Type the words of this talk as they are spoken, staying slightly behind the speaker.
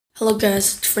Hello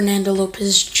guys, it's Fernando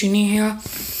Lopez Jr. here.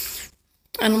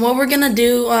 And what we're gonna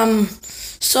do,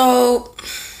 so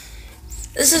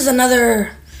this is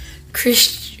another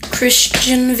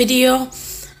Christian video.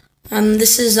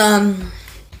 This is,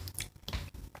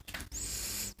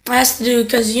 has to do,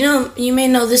 because you may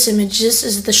know this image. This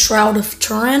is the Shroud of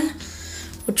Turin,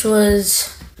 which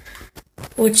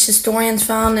historians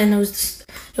found, and it was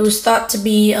thought to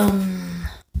be,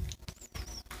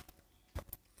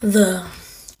 the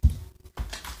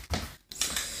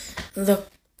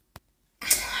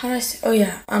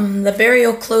the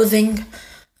burial clothing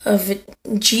of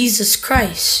Jesus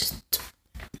Christ.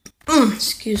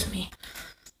 Excuse me,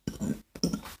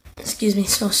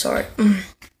 so sorry.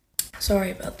 Sorry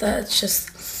about that.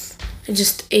 I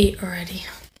just ate already.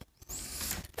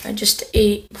 I just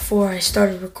ate before I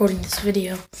started recording this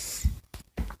video.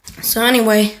 So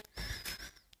anyway,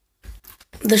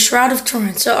 the Shroud of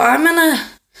Turin.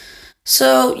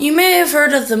 So you may have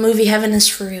heard of the movie Heaven is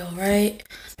for Real, right?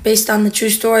 Based on the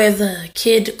true story of the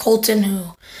kid Colton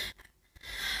who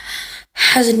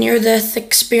has a near-death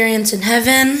experience in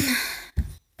heaven.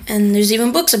 And there's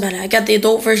even books about it. I got the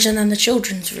adult version and the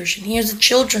children's version. Here's the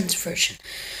children's version.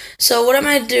 So what I'm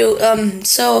gonna do,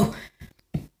 so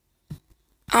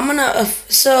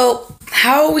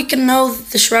how we can know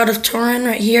the Shroud of Turin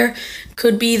right here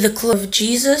could be the cloak of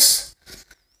Jesus.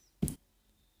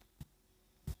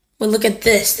 Well, look at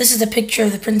this. This is a picture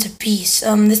of the Prince of Peace.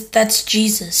 That's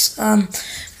Jesus.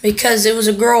 Because it was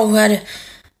a girl who had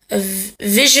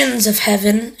visions of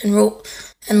heaven and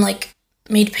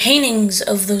made paintings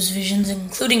of those visions,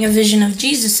 including a vision of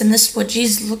Jesus, and this is what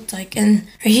Jesus looked like. And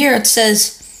right here it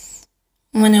says,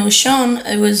 when it was shown,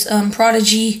 it was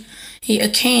Prodigy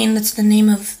Cain. That's the name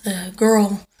of the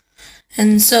girl.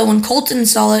 And so when Colton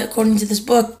saw it, according to this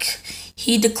book,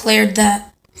 he declared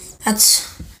that that's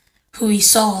who he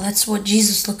saw. That's what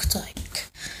Jesus looked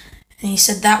like. And he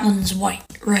said that one's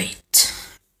white, right?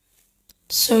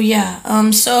 So yeah,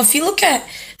 so if you look at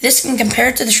this and compare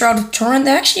it to the Shroud of Turin,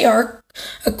 they actually are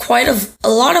a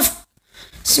lot of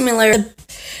similarity.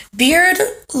 The beard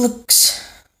looks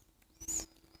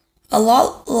a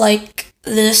lot like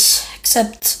this,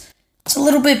 except it's a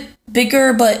little bit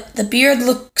bigger, but the beard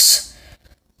looks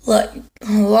like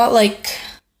a lot like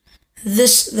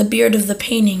this, the beard of the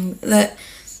painting that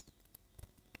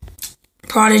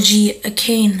Prodigy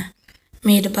Cain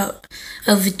made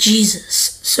of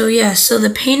Jesus. So yeah, so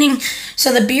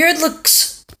the beard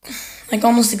looks like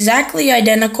almost exactly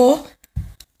identical,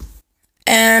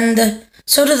 and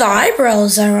so do the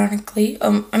eyebrows, ironically.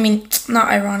 Not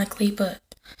ironically, but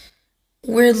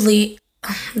weirdly,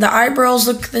 the eyebrows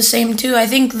look the same too. I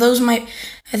think those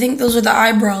are the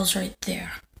eyebrows right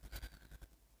there.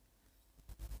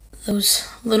 Those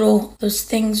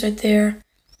things right there.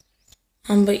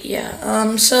 But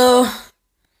yeah, so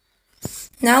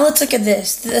now let's look at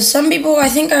this. I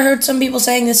think I heard some people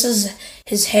saying this is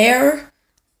his hair,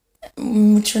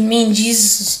 which would mean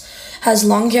Jesus has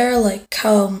long hair, like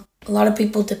how a lot of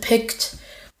people depict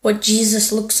what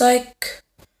Jesus looks like.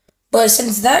 But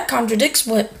since that contradicts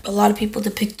what a lot of people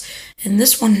depict, and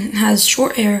this one has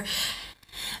short hair,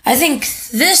 I think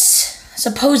this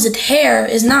supposed hair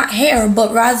is not hair,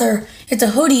 but rather it's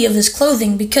a hoodie of his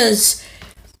clothing, because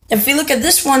if you look at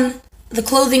this one, the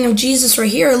clothing of Jesus right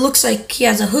here, it looks like he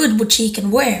has a hood which he can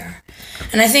wear.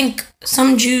 And I think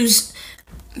some Jews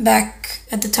back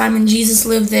at the time when Jesus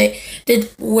lived, they did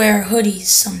wear hoodies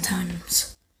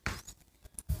sometimes.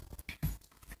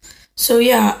 So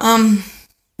yeah,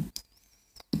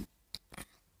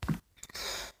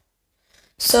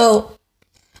 so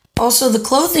also the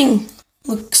clothing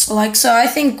looks alike. So I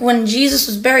think when Jesus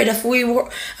was buried, if we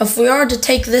are to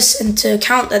take this into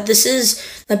account, that this is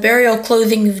the burial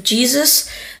clothing of Jesus,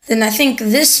 then I think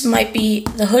this might be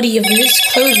the hoodie of his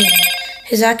clothing.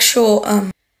 His actual,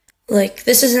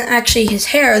 this isn't actually his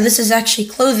hair, this is actually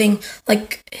clothing,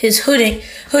 like his hoodie,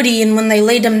 and when they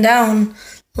laid him down,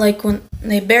 like when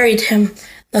they buried him,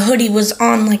 the hoodie was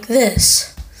on like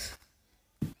this.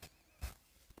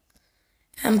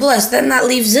 And plus, then that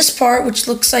leaves this part, which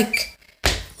looks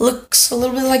a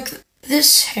little bit like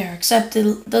this hair, except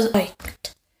it doesn't like.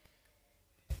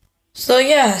 So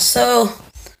yeah, so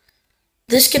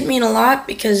this could mean a lot,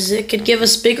 because it could give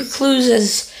us bigger clues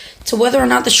as to whether or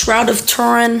not the Shroud of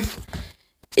Turin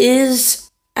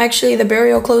is actually the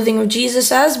burial clothing of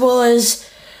Jesus, as well as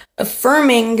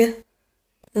affirming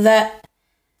that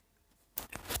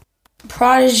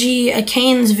Prodigy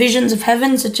Cain's visions of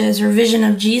heaven, such as her vision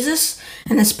of Jesus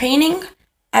and this painting,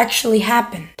 actually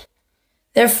happened.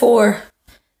 Therefore,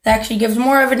 that actually gives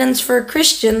more evidence for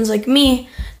Christians like me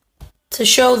to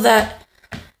show that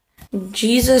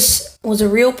Jesus was a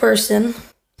real person,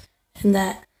 and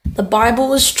that the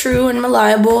Bible is true and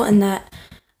reliable, and that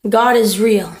God is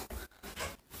real.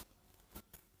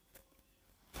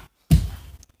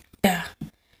 Yeah.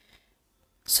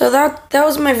 So that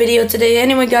was my video today.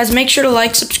 Anyway, guys, make sure to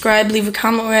like, subscribe, leave a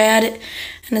comment where I at it.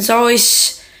 And as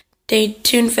always, stay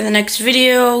tuned for the next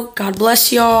video. God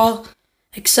bless y'all.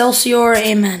 Excelsior.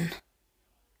 Amen.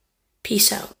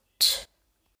 Peace out.